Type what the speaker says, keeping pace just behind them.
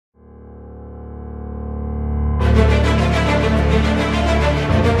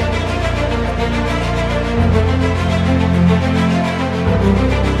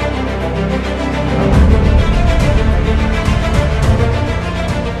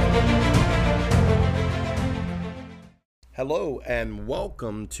Hello and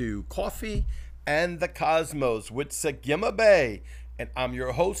welcome to Coffee and the Cosmos with Sagima Bay. And I'm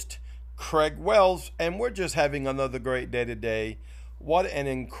your host, Craig Wells, and we're just having another great day today. What an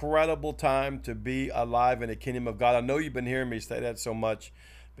incredible time to be alive in the kingdom of God. I know you've been hearing me say that so much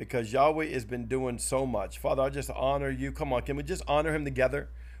because Yahweh has been doing so much. Father, I just honor you. Come on, can we just honor him together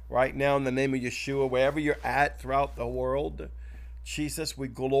right now in the name of Yeshua, wherever you're at throughout the world? Jesus, we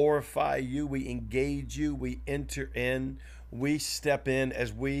glorify you, we engage you, we enter in, we step in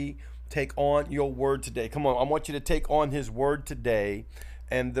as we take on your word today. Come on, I want you to take on his word today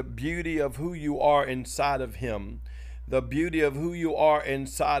and the beauty of who you are inside of him. The beauty of who you are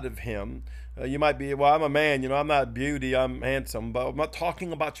inside of him. You might be, well, I'm a man, I'm not beauty, I'm handsome, but I'm not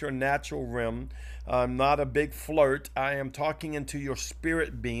talking about your natural realm. I'm not a big flirt. I am talking into your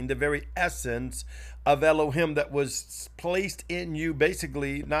spirit being, the very essence of Elohim that was placed in you,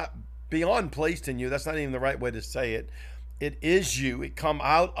 basically not beyond placed in you. That's not even the right way to say it. It is you. It come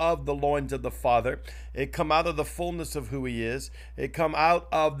out of the loins of the Father. It come out of the fullness of who he is. It come out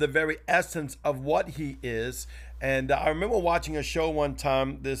of the very essence of what he is. And I remember watching a show one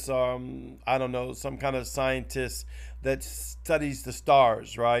time, this, I don't know, some kind of scientist that studies the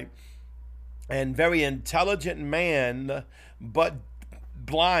stars, right? And very intelligent man, but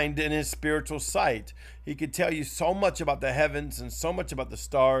blind in his spiritual sight. He could tell you so much about the heavens and so much about the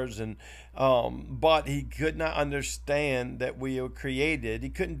stars, and but he could not understand that we were created. He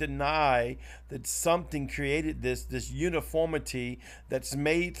couldn't deny that something created this uniformity that's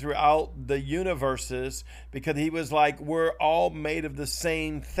made throughout the universes, because he was like, we're all made of the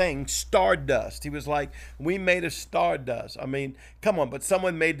same thing, stardust. He was like, we made of stardust. I mean, come on, but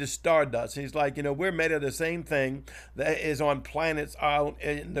someone made the stardust. He's like, we're made of the same thing that is on planets out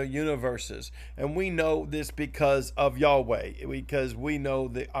in the universes, and we know this because of Yahweh, because we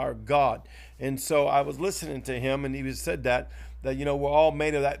know our God. And so I was listening to him, and he said that we're all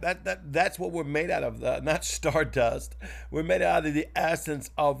made of that's what we're made out of, not stardust. We're made out of the essence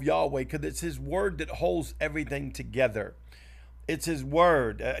of Yahweh, because it's his word that holds everything together. It's his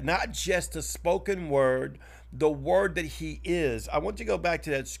word, not just a spoken word, the word that he is. I want you to go back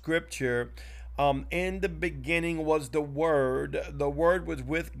to that scripture. In the beginning was the Word. The Word was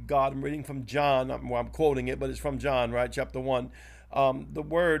with God. I'm reading from John. I'm quoting it, but it's from John, right? Chapter 1. The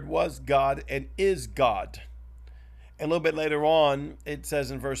Word was God and is God. And a little bit later on, it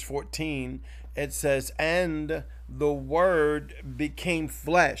says in verse 14, it says, and the Word became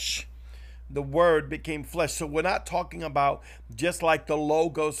flesh. The word became flesh. So we're not talking about just like the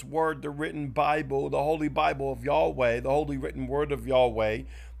Logos word, the written Bible, the Holy Bible of Yahweh, the holy written word of Yahweh,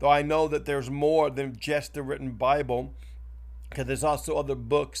 though I know that there's more than just the written Bible, because there's also other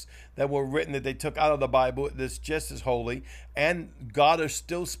books that were written that they took out of the Bible that's just as holy. And God is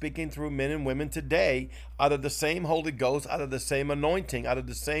still speaking through men and women today out of the same Holy Ghost, out of the same anointing, out of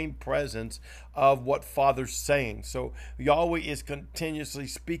the same presence of what Father's saying. So Yahweh is continuously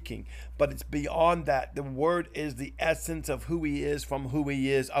speaking, but it's beyond that. The word is the essence of who he is, from who he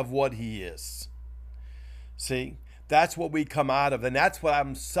is, of what he is. See? That's what we come out of, and that's what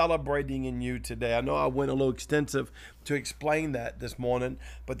I'm celebrating in you today. I know I went a little extensive to explain that this morning,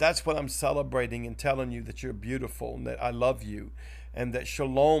 but that's what I'm celebrating and telling you, that you're beautiful and that I love you, and that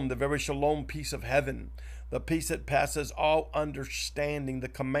shalom, the very shalom peace of heaven, the peace that passes all understanding, the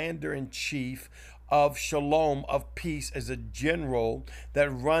commander-in-chief of shalom, of peace, as a general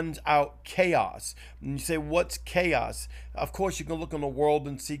that runs out chaos. And you say, what's chaos? Of course, you can look in the world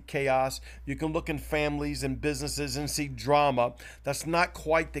and see chaos. You can look in families and businesses and see drama. That's not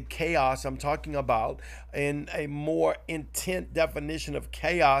quite the chaos I'm talking about. In a more intense definition of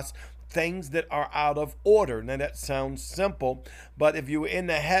chaos, things that are out of order. Now that sounds simple, but if you were in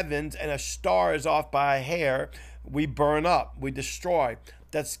the heavens and a star is off by a hair, we burn up, we destroy.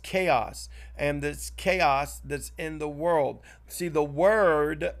 That's chaos. And this chaos that's in the world. See, the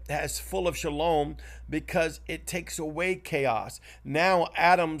word is full of shalom because it takes away chaos. Now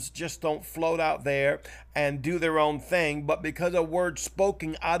atoms just don't float out there and do their own thing, but because a word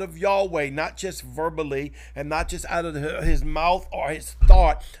spoken out of Yahweh, not just verbally and not just out of his mouth or his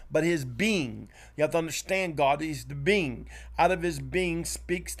thought, but his being. You have to understand, God is the being. Out of his being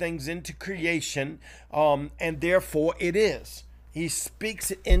speaks things into creation, and therefore it is. He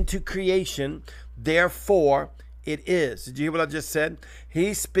speaks it into creation, therefore it is. Did you hear what I just said?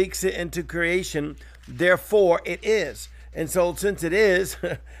 He speaks it into creation, therefore it is. And so since it is,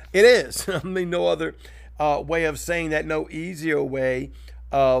 it is. I mean, no other way of saying that, no easier way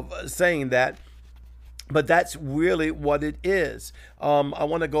of saying that. But that's really what it is. I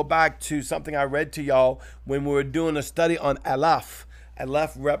want to go back to something I read to y'all when we were doing a study on Aleph.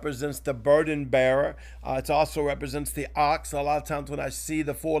 Aleph represents the burden bearer. It also represents the ox. A lot of times when I see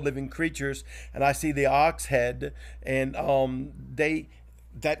the four living creatures and I see the ox head, and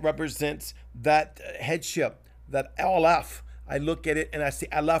that represents that headship, that Aleph. I look at it and I see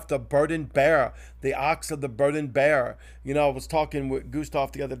Aleph, the burden bearer, the ox of the burden bearer. You know, I was talking with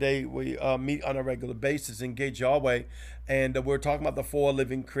Gustav the other day. We meet on a regular basis, Engage Yahweh, and we're talking about the four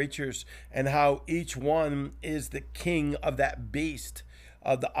living creatures and how each one is the king of that beast.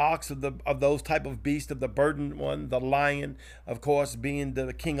 The ox of those type of beasts, of the burdened one, the lion, of course, being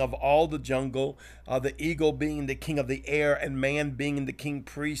the king of all the jungle, the eagle being the king of the air, and man being the king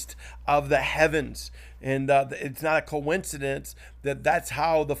priest of the heavens. And it's not a coincidence that that's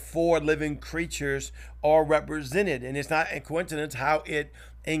how the four living creatures are represented. And it's not a coincidence how it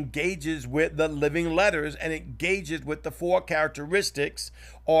engages with the living letters and engages with the four characteristics,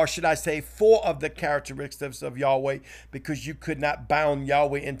 or should I say four of the characteristics of Yahweh, because you could not bound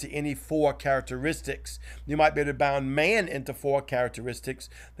Yahweh into any four characteristics. You might be able to bound man into four characteristics: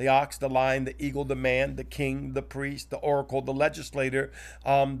 the ox, the lion, the eagle, the man, the king, the priest, the oracle, the legislator.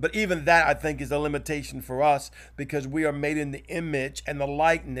 But even that, I think, is a limitation for us, because we are made in the image and the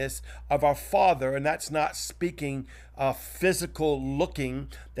likeness of our Father, and that's not speaking physical looking,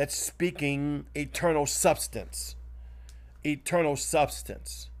 that's speaking eternal substance. Eternal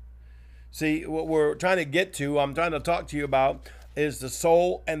substance. See, what we're trying to get to, I'm trying to talk to you about, is the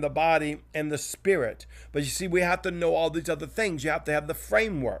soul and the body and the spirit. But you see, we have to know all these other things. You have to have the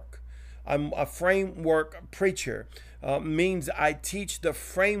framework. I'm a framework preacher. Means I teach the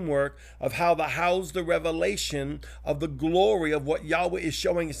framework of how to house the revelation of the glory of what Yahweh is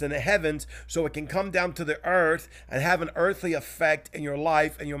showing us in the heavens, so it can come down to the earth and have an earthly effect in your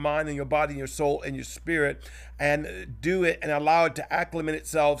life and your mind and your body and your soul and your spirit, and do it and allow it to acclimate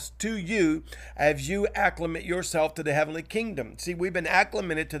itself to you as you acclimate yourself to the heavenly kingdom. See, we've been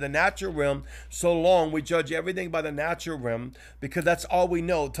acclimated to the natural realm so long, we judge everything by the natural realm because that's all we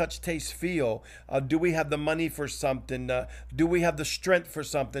know: touch, taste, feel. Do we have the money for something? Do we have the strength for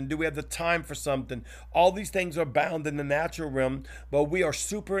something? Do we have the time for something? All these things are bound in the natural realm, but we are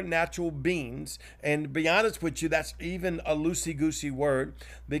supernatural beings. And to be honest with you, that's even a loosey-goosey word,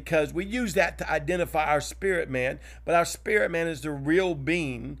 because we use that to identify our spirit man, but our spirit man is the real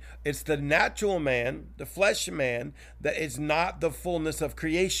being. It's the natural man, the flesh man, that is not the fullness of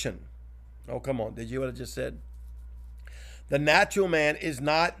creation. Oh, come on. Did you hear what I just said? The natural man is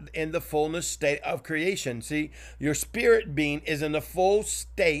not in the fullness state of creation. See, your spirit being is in the full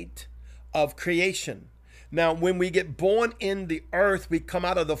state of creation. Now, when we get born in the earth, we come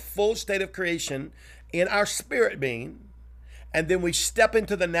out of the full state of creation in our spirit being, and then we step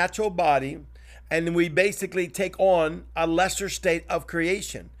into the natural body, and then we basically take on a lesser state of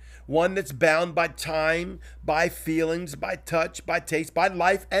creation. One that's bound by time, by feelings, by touch, by taste, by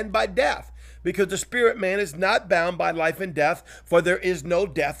life, and by death. Because the spirit man is not bound by life and death, for there is no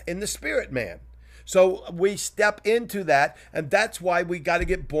death in the spirit man. So we step into that, and that's why we got to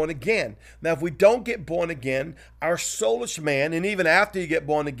get born again. Now, if we don't get born again, our soulish man, and even after you get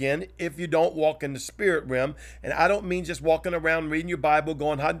born again, if you don't walk in the spirit realm, and I don't mean just walking around reading your Bible,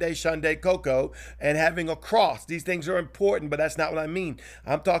 going Hyundai, Shundai, Coco, and having a cross. These things are important, but that's not what I mean.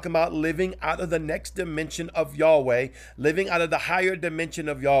 I'm talking about living out of the next dimension of Yahweh, living out of the higher dimension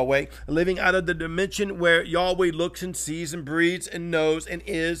of Yahweh, living out of the dimension where Yahweh looks and sees and breathes and knows and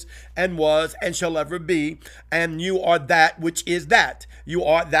is and was and shall ever be, and you are that which is that. You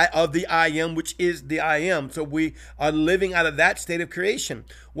are that of the I am, which is the I am. So we are living out of that state of creation.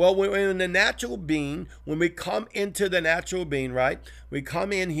 Well, when we're in the natural being, when we come into the natural being, right? We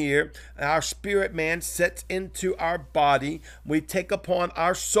come in here, our spirit man sets into our body. We take upon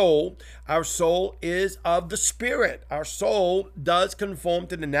our soul. Our soul is of the spirit. Our soul does conform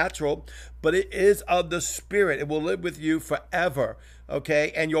to the natural, but it is of the spirit. It will live with you forever.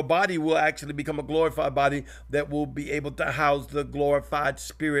 Okay, and your body will actually become a glorified body that will be able to house the glorified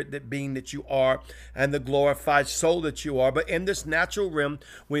spirit, that being that you are, and the glorified soul that you are. But in this natural realm,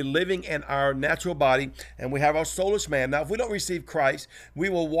 we're living in our natural body, and we have our soulish man. Now, if we don't receive Christ, we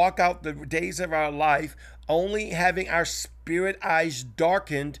will walk out the days of our life only having our spirit eyes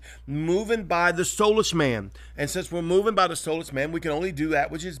darkened, moving by the soulish man. And since we're moving by the soulish man, we can only do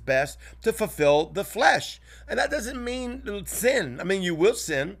that which is best to fulfill the flesh. And that doesn't mean sin. I mean, you will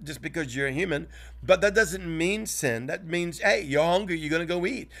sin just because you're a human, but that doesn't mean sin. That means, hey, you're hungry, you're going to go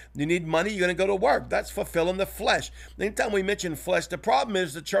eat. You need money, you're going to go to work. That's fulfilling the flesh. Anytime we mention flesh, the problem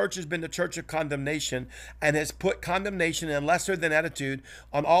is the church has been the church of condemnation and has put condemnation and lesser than attitude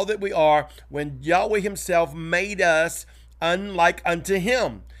on all that we are, when Yahweh himself made us unlike unto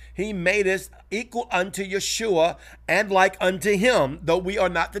him. He made us equal unto Yeshua and like unto him, though we are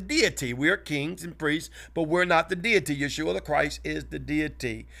not the deity. We are kings and priests, but we're not the deity. Yeshua the Christ is the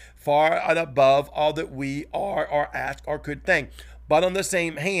deity, far and above all that we are or ask or could think. But on the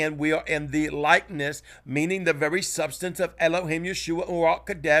same hand, we are in the likeness, meaning the very substance of Elohim Yeshua Ruach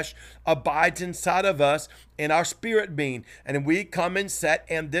Kadesh abides inside of us in our spirit being. And we come and set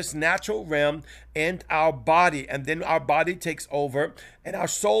in this natural realm and our body. And then our body takes over and our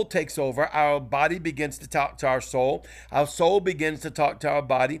soul takes over. Our body begins to talk to our soul. Our soul begins to talk to our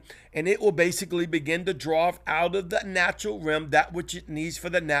body. And it will basically begin to draw out of the natural realm that which it needs for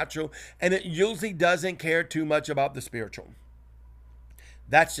the natural. And it usually doesn't care too much about the spiritual.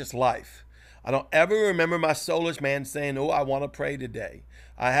 That's just life. I don't ever remember my soulish man saying, oh, I want to pray today.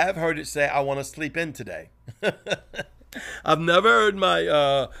 I have heard it say, I want to sleep in today. I've never heard my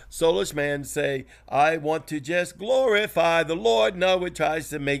soulish man say, I want to just glorify the Lord. No, it tries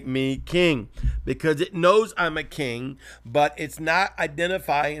to make me king because it knows I'm a king, but it's not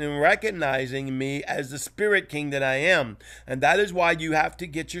identifying and recognizing me as the spirit king that I am. And that is why you have to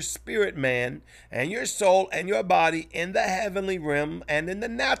get your spirit man and your soul and your body in the heavenly realm and in the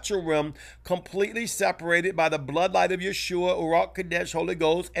natural realm completely separated by the bloodlight of Yeshua, Ruach Kadesh, Holy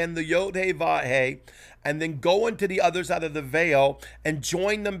Ghost, and the Yod He Vav He, and then go into the other side of the veil and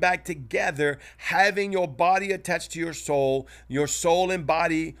join them back together, having your body attached to your soul and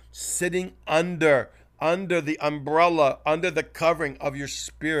body sitting under the umbrella, under the covering of your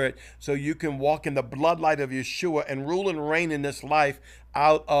spirit, so you can walk in the bloodlight of Yeshua and rule and reign in this life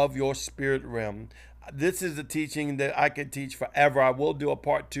out of your spirit realm. This is a teaching that I could teach forever. I will do a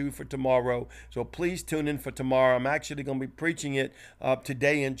part 2 for tomorrow. So please tune in for tomorrow. I'm actually going to be preaching it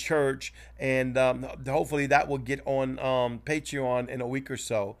today in church. And hopefully that will get on Patreon in a week or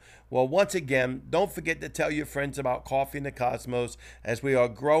so. Well, once again, don't forget to tell your friends about Coffee in the Cosmos as we are a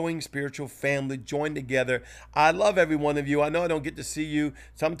growing spiritual family joined together. I love every one of you. I know I don't get to see you.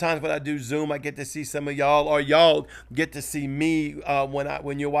 Sometimes when I do Zoom, I get to see some of y'all, or y'all get to see me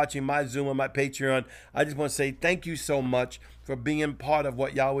when you're watching my Zoom on my Patreon. I just want to say thank you so much for being part of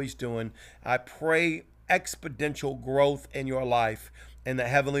what Yahweh's doing. I pray exponential growth in your life in the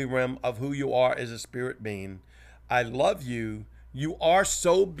heavenly realm of who you are as a spirit being. I love you. You are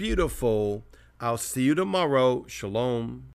so beautiful. I'll see you tomorrow. Shalom.